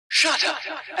Shut up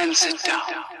and sit down.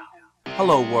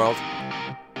 Hello, world.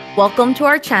 Welcome to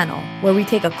our channel, where we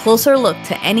take a closer look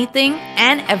to anything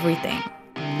and everything.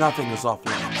 Nothing is off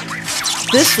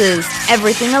limits. This is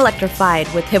Everything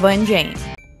Electrified with Hiba and Jane.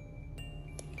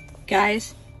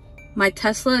 Guys, my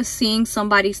Tesla is seeing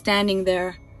somebody standing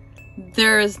there.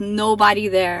 There is nobody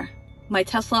there. My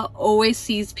Tesla always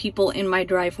sees people in my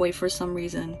driveway for some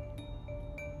reason.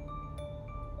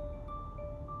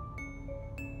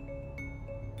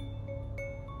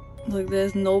 Look,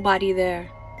 there's nobody there.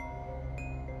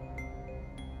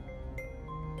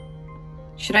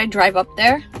 Should I drive up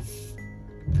there?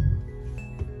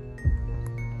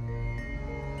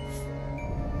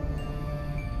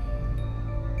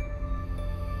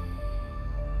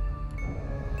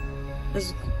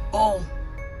 Oh.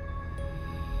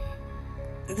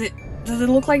 Does it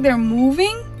look like they're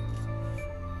moving?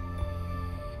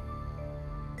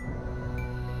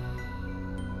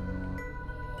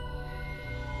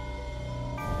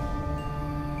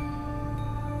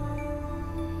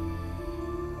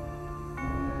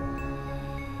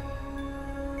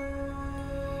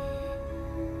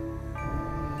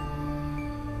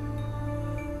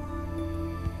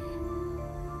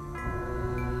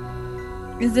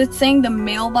 Is it saying the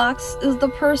mailbox is the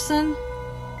person?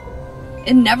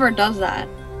 It never does that.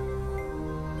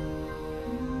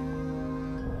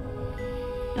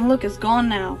 And look, it's gone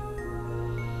now.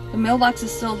 The mailbox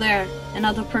is still there, and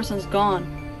now the person's gone.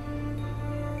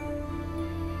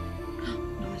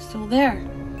 No, it's still there.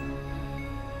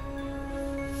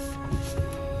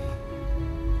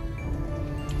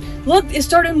 Look, it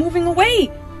started moving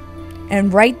away.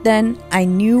 And right then, I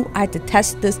knew I had to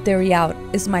test this theory out.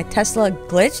 Is my Tesla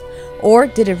glitched, or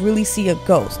did it really see a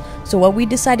ghost? So what we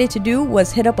decided to do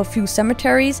was hit up a few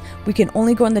cemeteries. We can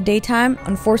only go in the daytime.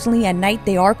 Unfortunately, at night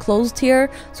they are closed here.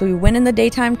 So we went in the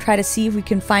daytime, try to see if we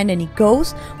can find any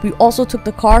ghosts. We also took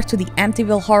the car to the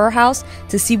Amityville Horror House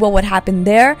to see what would happen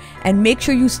there. And make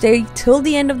sure you stay till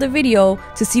the end of the video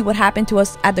to see what happened to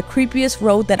us at the creepiest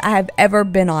road that I have ever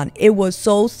been on. It was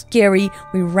so scary,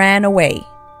 we ran away.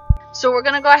 So we're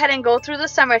gonna go ahead and go through the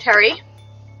cemetery.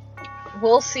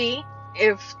 We'll see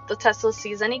if the Tesla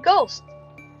sees any ghosts.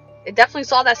 It definitely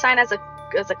saw that sign as a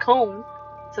cone,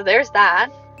 so there's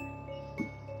that.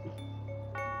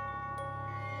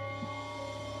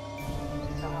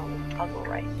 So I'll go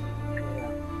right.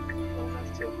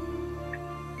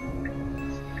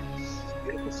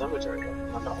 Beautiful cemetery,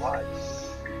 I'm not gonna lie.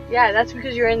 Yeah, that's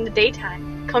because you're in the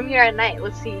daytime. Come here at night.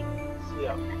 Let's see.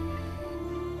 Yeah.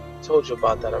 Told you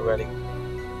about that already.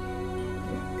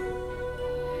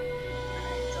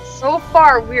 So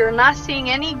far, we are not seeing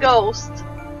any ghosts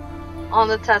on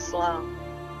the Tesla.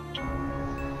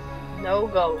 No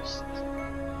ghosts.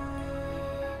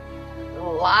 A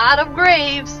lot of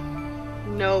graves.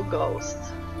 No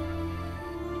ghosts.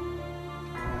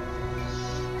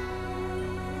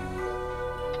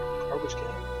 Garbage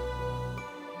can.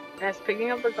 Yeah, it's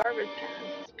picking up the garbage can.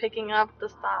 It's picking up the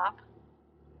stop.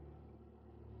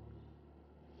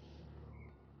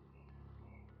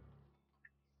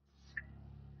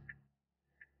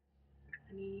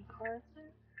 Any cars there?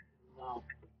 No.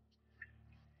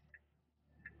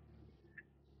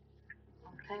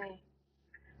 Okay.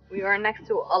 We are next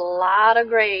to a lot of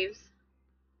graves.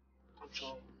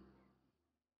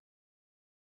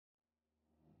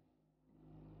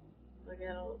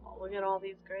 Look at all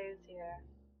these graves here.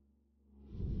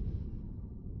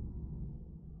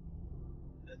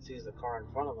 That sees the car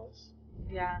in front of us.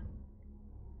 Yeah.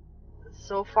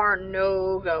 So far,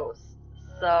 no ghosts.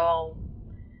 So,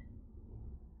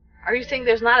 are you saying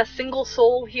there's not a single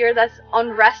soul here that's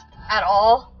unrest at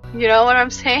all? You know what I'm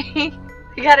saying?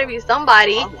 You gotta be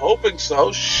somebody. I'm hoping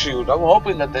so. Shoot, I'm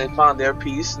hoping that they found their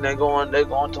peace and they're going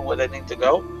to where they need to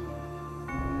go.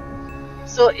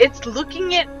 So it's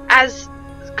looking at as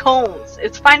cones.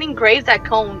 It's finding graves at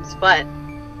cones, but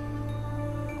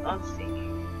let's see.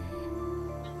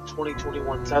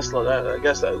 2021 Tesla. I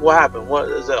guess what happened? What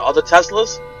is there? Other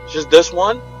Teslas? Just this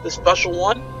one? This special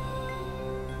one?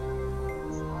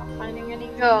 It's not finding any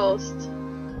ghosts.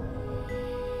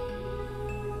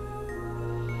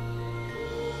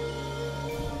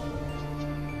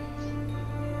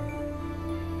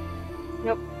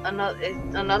 Nope,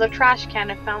 another trash can.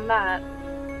 I found that.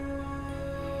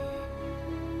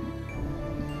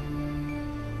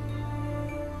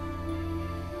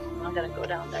 I'm gonna go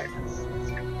down there because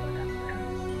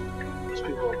There's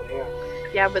people over here.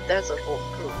 yeah, but there's a whole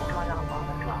group. I'm not gonna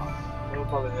bother. No. We'll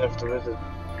probably have to visit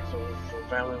some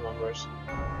family members.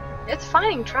 It's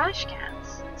finding trash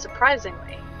cans,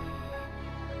 surprisingly.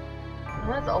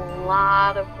 That's a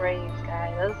lot of graves,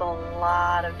 guys. That's a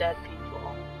lot of dead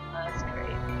people. That's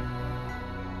crazy.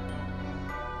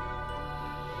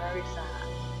 Very sad.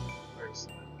 Very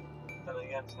sad. Then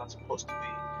again, it's not supposed to be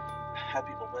a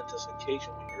happy, momentous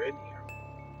occasion when you're in here.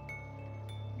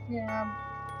 Yeah,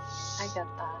 I get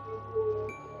that.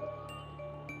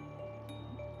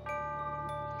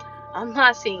 I'm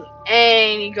not seeing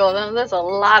any ghosts. There's a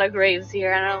lot of graves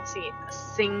here, and I don't see a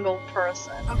single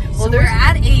person. Okay, Well, so we're there's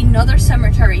at another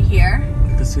cemetery here.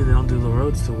 You can see they don't do the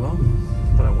roads too well,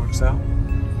 but it works out.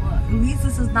 Well, at least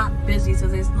this is not busy, so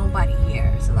there's nobody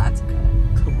here, so that's good.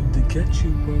 Coming to get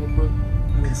you, bro.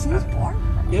 Who's born?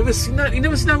 You ever seen that? You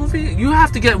never seen that movie? You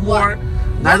have to get more.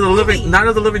 Night of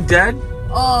the Living Dead.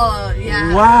 Oh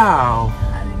yeah. Wow.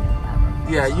 I didn't get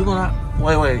that. Yeah, you gonna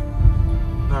wait.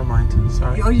 Never mind.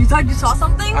 Sorry. Oh, you thought you saw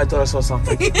something? I thought I saw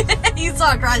something. You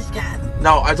saw a trash can.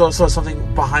 No, I thought I saw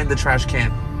something behind the trash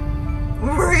can.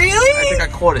 Really? I think I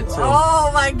caught it too. Oh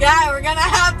my god, we're gonna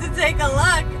have to take a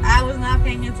look. I was not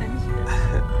paying attention.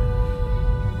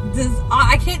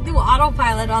 I can't do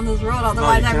autopilot on this road,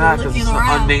 otherwise I'd be looking around.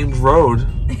 It's an unnamed road.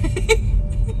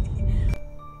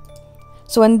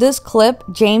 So in this clip,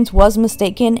 James was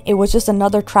mistaken. It was just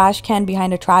another trash can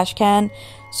behind a trash can.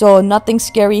 So nothing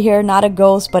scary here, not a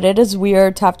ghost, but it is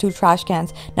weird to have two trash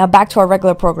cans. Now back to our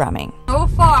regular programming. So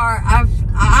far, I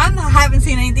haven't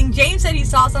seen anything. James said he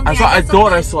saw something. I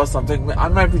thought I saw something. I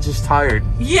might be just tired.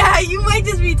 Yeah, you might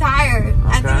just be tired. Okay.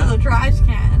 I think it's a trash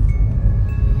can.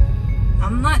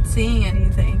 I'm not seeing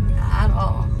anything at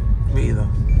all. Me either.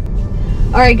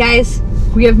 Alright guys,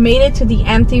 we have made it to the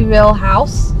Amityville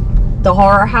house. The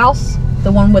horror house.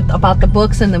 The one with about the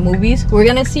books and the movies. We're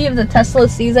gonna see if the Tesla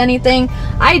sees anything.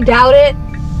 I doubt it.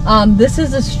 This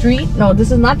is the street. No,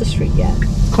 this is not the street yet.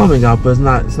 It's coming up, but it's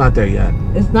not there yet.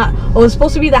 It's not. Oh, it's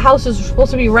supposed to be, the house is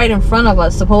supposed to be right in front of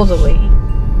us, supposedly.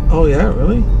 Oh yeah,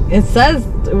 really? It says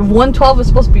 112 is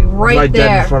supposed to be right there.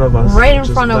 Dead in front of us. Right in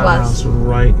front of us. House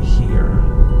right here.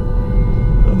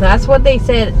 That's what they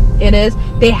said it is.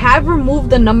 They have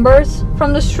removed the numbers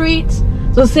from the streets.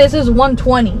 So it says it's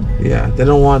 120. Yeah, they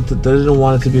didn't want it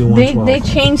to be 112.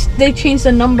 They changed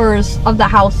the numbers of the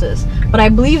houses, but I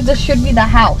believe this should be the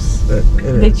house.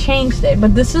 They changed it,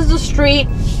 but this is the street.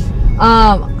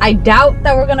 I doubt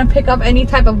that we're gonna pick up any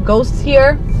type of ghosts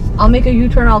here. I'll make a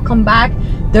U-turn. I'll come back.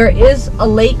 There is a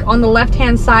lake on the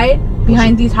left-hand side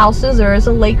behind these houses. There is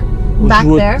a lake back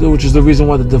there, which is the reason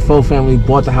why the Defoe family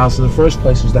bought the house in the first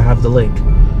place, was to have the lake.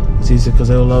 It's easy because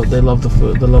they love the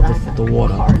food. They love the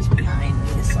water. Cars behind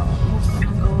me, so I'm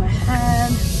gonna go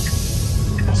ahead.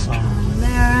 Turn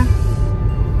there.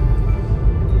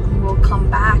 We'll come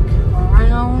back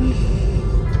around.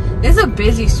 It's a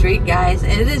busy street, guys.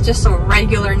 It is just a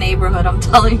regular neighborhood. I'm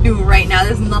telling you right now.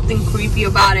 There's nothing creepy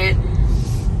about it.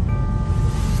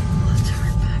 Let's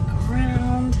turn back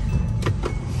around.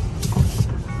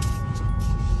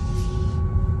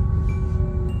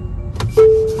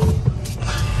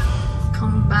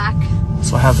 Come back.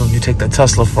 That's what happens when you take the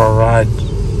Tesla for a ride.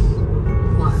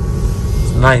 What?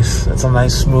 It's nice. It's a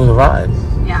nice, smooth ride.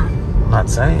 Yeah. I'm not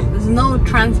saying. There's no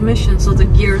transmission, so the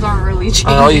gears aren't really changing.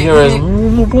 And all you hear is...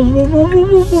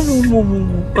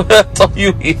 That's all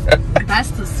you hear.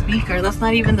 That's the speaker. That's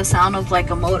not even the sound of like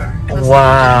a motor. That's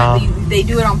wow. They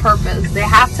do it on purpose.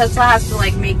 Tesla has to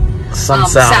like make some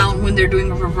sound when they're doing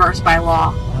reverse by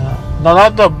law. No,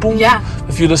 not the boom. Yeah.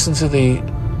 If you listen to the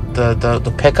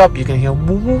pickup, you can hear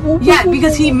boom, boom, boom, yeah,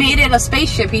 because he made it a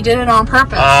spaceship. He did it on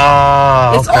purpose.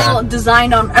 It's all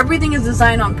designed on, everything is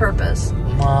designed on purpose.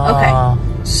 Okay,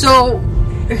 so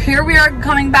here we are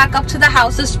coming back up to the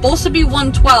house. It's supposed to be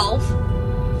 112,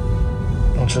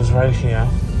 which is right here.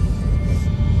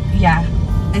 Yeah,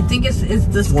 I think it's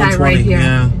this guy right here.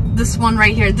 Yeah. This one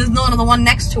right here. There's no, the one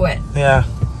next to it. Yeah.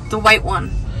 The white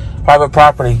one. Private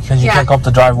property, because you can't go up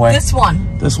the driveway. This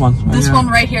one. This one. This one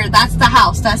right here. That's the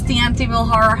house. That's the Amityville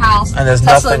Horror House. And there's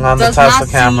nothing on the Tesla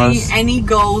cameras. See any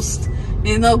ghost.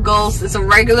 There's no ghost. It's a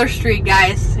regular street,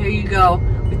 guys. Here you go.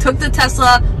 We took the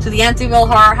Tesla to the Amityville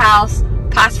Horror House.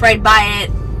 Passed right by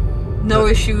it. No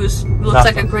issues. Looks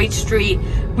like a great street.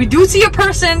 We do see a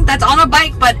person that's on a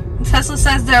bike, but Tesla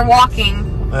says they're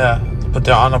walking. Yeah, but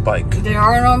they're on a bike. They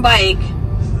are on a bike.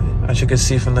 As you can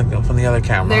see from the other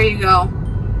camera. There you go.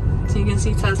 So you can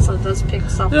see Tesla does pick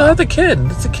stuff up. That's a kid.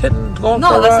 It's a kid going for a ride.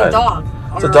 No, that's a dog.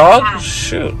 It's a dog?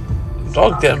 Shoot.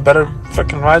 Dog getting better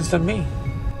freaking rides than me.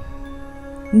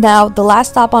 Now, the last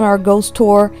stop on our ghost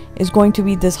tour is going to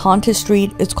be this haunted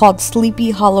street. It's called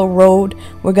Sleepy Hollow Road.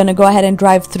 We're going to go ahead and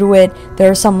drive through it. There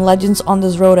are some legends on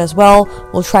this road as well.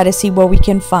 We'll try to see what we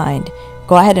can find.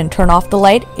 Go ahead and turn off the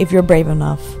light if you're brave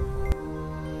enough.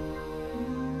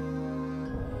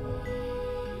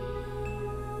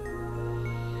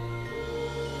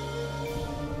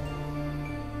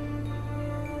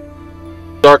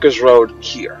 darkest road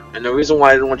here, and the reason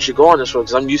why I didn't want you to go on this road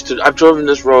because I've driven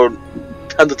this road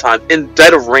tons of times in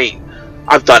dead of rain.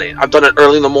 I've done it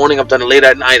early in the morning, I've done it late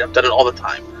at night, I've done it all the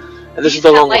time. And this is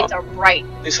the long one. These headlights are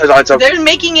bright. These headlights are. They're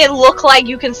making it look like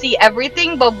you can see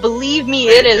everything, but believe me,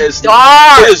 it is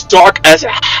dark. It is dark as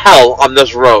hell on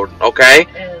this road. Okay.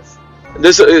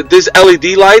 It is. These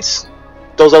LED lights,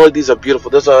 those LEDs are beautiful.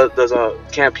 There's a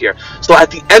camp here. So at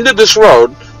the end of this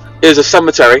road is a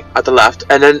cemetery at the left,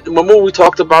 and then remember we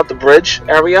talked about the bridge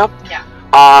area? Yeah.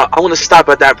 I'm gonna stop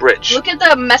at that bridge. Look at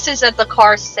the message that the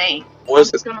car's saying. What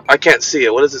is it? I can't see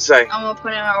it. What does it say? I'm gonna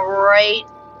put it right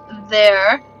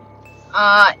there.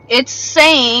 It's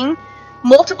saying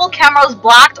multiple cameras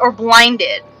blocked or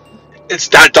blinded. It's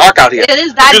that dark out here. It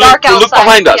is that dark outside. Look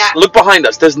behind us. Yeah. Look behind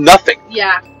us. There's nothing.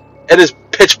 Yeah. It is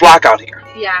pitch black out here.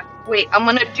 Yeah. Wait, I'm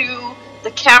gonna do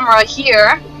the camera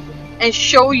here and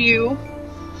show you.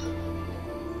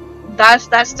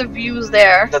 That's the views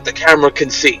there. That the camera can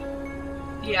see.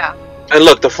 Yeah. And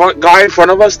look, the front guy in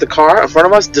front of us, the car in front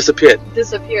of us, disappeared.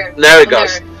 Disappeared. There it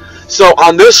goes. So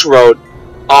on this road,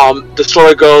 the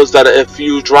story goes that if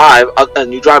you drive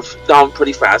and you drive down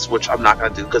pretty fast, which I'm not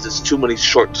gonna do because it's too many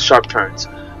sharp turns,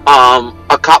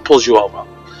 a cop pulls you over.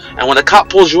 And when a cop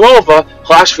pulls you over,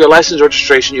 he'll ask for your license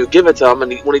registration. You give it to him,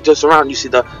 and when he turns around, you see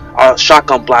the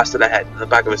shotgun blast to the head, in the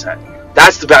back of his head.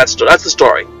 That's the bad story. That's the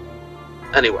story.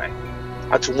 Anyway,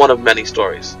 that's one of many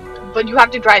stories. But you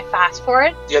have to drive fast for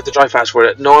it? You have to drive fast for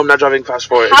it. No, I'm not driving fast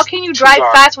for it. How can you drive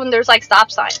fast when there's like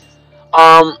stop signs?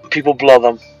 People blow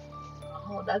them.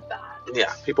 Oh, that's bad.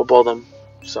 Yeah, people blow them.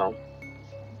 So.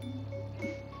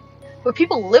 But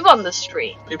people live on the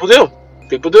street. People do.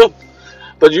 People do.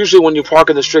 But usually when you park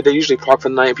in the street, they usually park for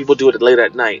the night. People do it late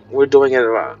at night. We're doing it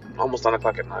around almost 9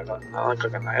 o'clock at night. 9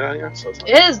 o'clock at night out here. So it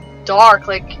is dark.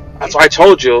 Like. That's why I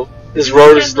told you. This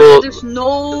road is there's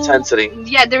no intensity.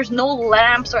 Yeah, there's no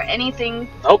lamps or anything.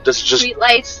 Nope, this is just street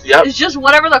lights. Yep. It's just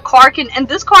whatever the car can. And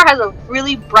this car has a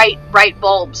really bright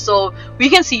bulb, so we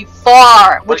can see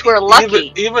far, which we're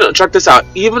lucky. Even check this out.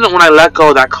 Even when I let go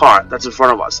of that car that's in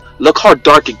front of us, look how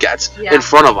dark it gets in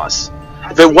front of us.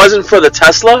 If it wasn't for the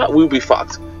Tesla, we'd be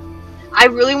fucked. I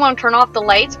really want to turn off the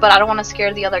lights, but I don't want to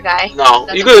scare the other guy. No,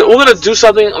 we're gonna do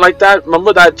something like that.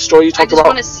 Remember that story you talked about?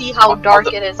 I just want to see how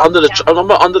dark it is.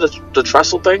 Remember under the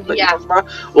trestle thing that you talked about?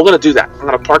 We're gonna do that. I'm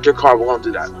gonna park your car. We're gonna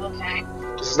do that. Okay.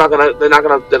 It's not gonna. They're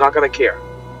not gonna care.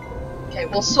 Okay.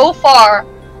 Well, so far,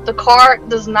 the car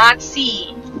does not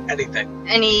see anything.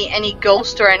 Any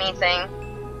ghost or anything.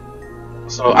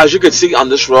 So as you can see on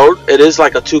this road, it is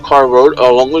like a 2-car road.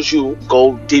 As long as you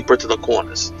go deeper to the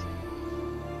corners.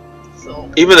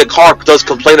 Even the car does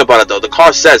complain about it though. The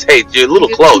car says, "Hey, you're a little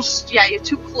close." You're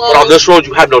too close. But on this road,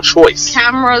 you have no choice.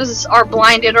 Cameras are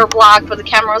blinded or blocked, but the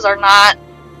cameras are not.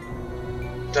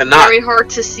 They're not. Very hard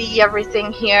to see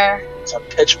everything here. It's a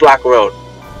pitch black road.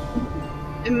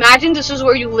 Imagine this is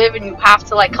where you live and you have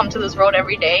to like come to this road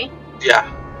every day. Yeah,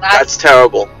 that's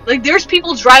terrible. Like there's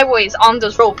people's driveways on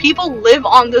this road. People live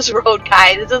on this road,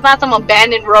 guys. This is not some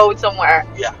abandoned road somewhere.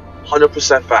 Yeah,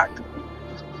 100% fact.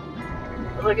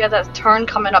 Look at that turn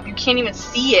coming up. You can't even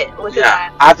see it. Look at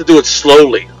that. I have to do it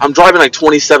slowly. I'm driving like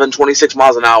 27, 26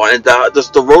 miles an hour, and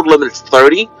the road limit is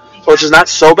 30, which is not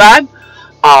so bad.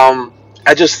 I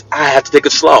have to take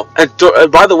it slow. And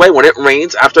by the way, when it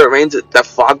rains, after it rains, that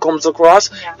fog comes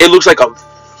across. Yeah. It looks like a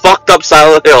fucked up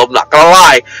side of the hill. I'm not gonna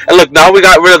lie. And look, now we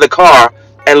got rid of the car,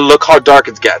 and look how dark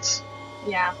it gets.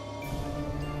 Yeah.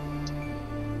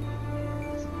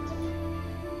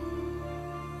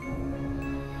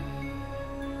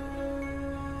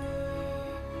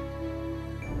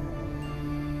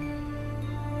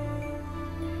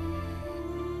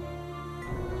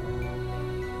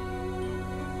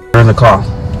 In the car.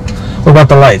 What about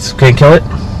the lights? Can you kill it?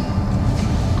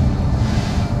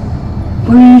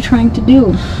 What are you trying to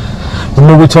do?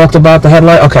 Remember we talked about the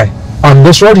headlight? Okay. On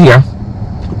this road here,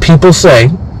 people say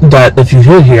that if you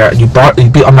hit here,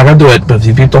 I'm not gonna do it, but if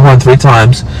you beep the horn 3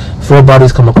 times, 4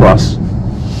 bodies come across.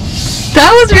 That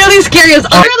was really scary. It's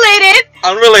unrelated.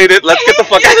 Unrelated. Let's get the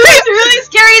fuck out of here. It was really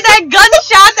scary, that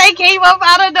gunshot that came up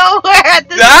out of nowhere at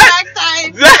the exact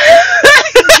time.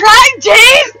 Drive,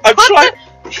 James! I'm trying.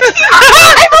 Drive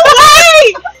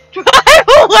away! Drive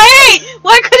away!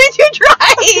 Why couldn't you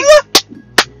drive?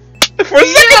 For a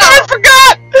second, I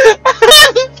forgot.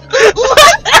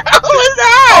 What the hell was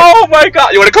that? Oh my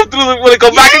god! You want to come through? Want to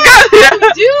go back again?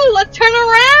 Yeah. Dude, let's turn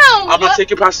around. I'm gonna take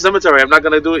you past the cemetery. I'm not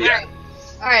gonna do it yet.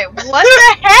 All right. What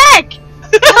the heck?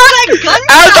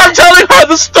 As I'm telling her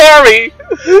the story,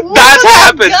 that's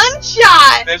happened.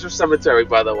 Gunshot. There's your cemetery,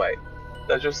 by the way.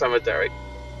 There's your cemetery.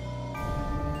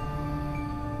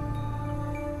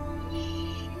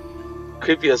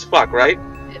 Creepy as fuck, right?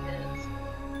 It is.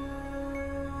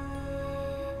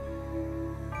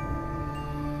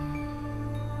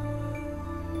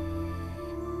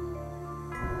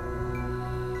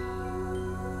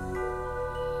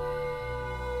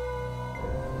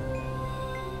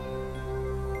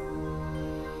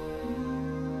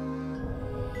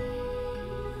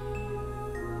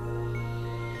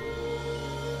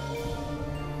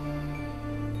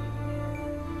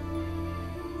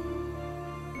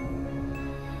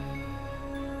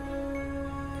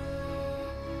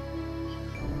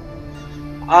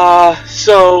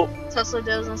 So Tesla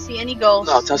doesn't see any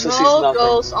ghosts. No, Tesla sees No nothing.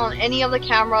 ghosts on any of the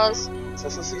cameras.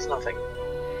 Tesla sees nothing.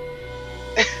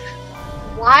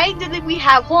 Why did we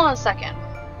have? Hold on a second.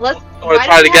 Let's. You wanna why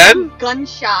try did it we have again? a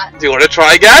gunshot. Do you want to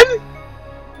try again?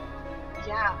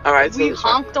 Yeah. All right. If we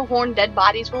honk the horn, dead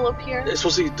bodies will appear. It's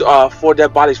supposed to be 4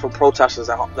 dead bodies from protesters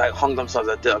that hung themselves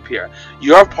that did appear.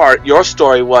 Your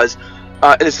story was,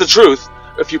 and it's the truth.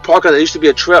 If you park on, there used to be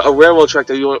a railroad track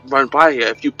that you run by here.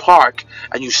 If you park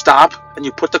and you stop and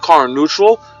you put the car in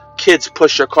neutral, kids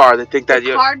push your car. They think that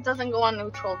The car doesn't go on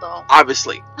neutral though.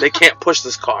 Obviously, they can't push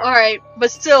this car. Alright,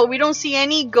 but still, we don't see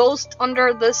any ghost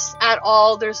under this at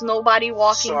all. There's nobody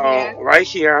walking So here. right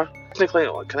here, technically,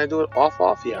 can I do it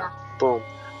off? Yeah. Boom.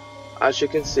 As you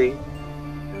can see,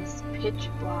 It's pitch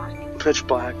black. pitch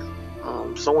black.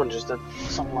 Someone just did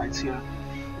some lights here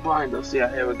behind us.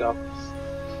 Yeah, here we go.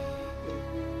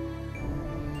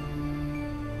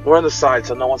 We're on the side,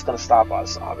 so no one's gonna stop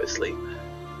us, obviously,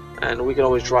 and we can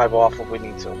always drive off if we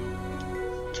need to.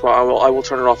 So I will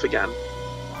turn it off again.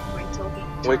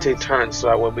 Wait till he turns, so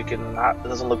that way we can not. It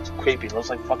doesn't look creepy. It looks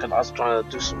like fucking us trying to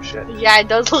do some shit. Yeah, it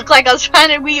does look like us trying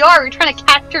to. We're trying to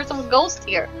capture some ghost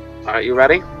here. All right, you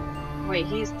ready? Wait,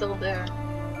 he's still there.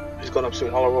 He's going up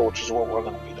Sweet Hollow Road, which is what we're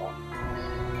gonna be doing.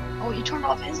 Oh, he turned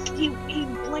off his. He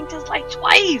blinked his light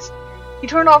twice. He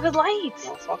turned off his lights.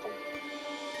 Oh, fuck him.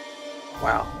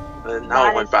 Wow. And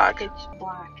now it went back. Pitch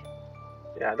black.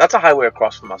 Yeah, that's a highway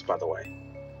across from us, by the way.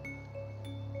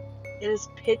 It is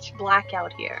pitch black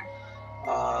out here.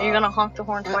 Are you You're gonna honk the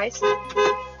horn twice?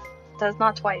 That's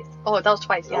not twice. Oh, that was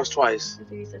twice. That was twice.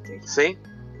 You said three. See?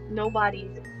 No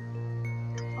bodies.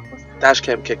 What was that? Dash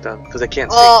cam kicked on because they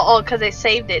can't see. Oh, because they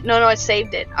saved it. No, it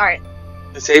saved it. All right.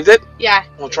 They saved it? Yeah.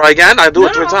 We'll try again? I do No,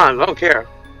 it 3 no. times. I don't care.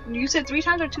 You said 3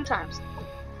 times or 2 times?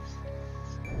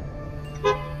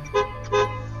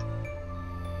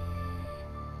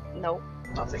 Nope.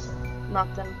 Nothing.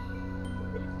 Nothing.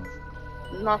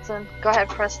 Nothing. Go ahead,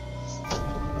 press.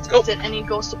 Let's go. Did any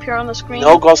ghost appear on the screen?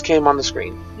 No ghost came on the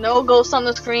screen. No ghost on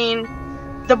the screen.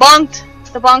 Debunked.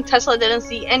 Tesla didn't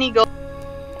see any ghost.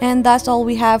 And that's all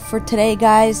we have for today,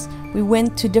 guys. We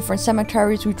went to different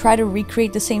cemeteries. We tried to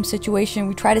recreate the same situation.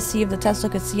 We tried to see if the Tesla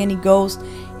could see any ghosts.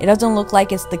 It doesn't look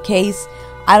like it's the case.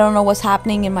 I don't know what's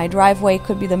happening in my driveway.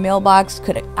 Could be the mailbox.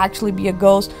 Could it actually be a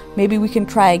ghost? Maybe we can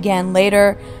try again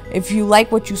later. If you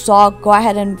like what you saw, go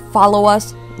ahead and follow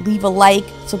us. Leave a like,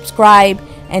 subscribe,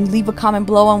 and leave a comment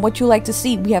below on what you like to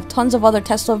see. We have tons of other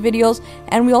Tesla videos,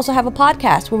 and we also have a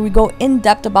podcast where we go in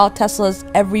depth about Teslas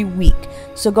every week.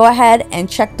 So go ahead and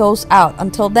check those out.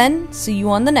 Until then, see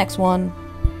you on the next one.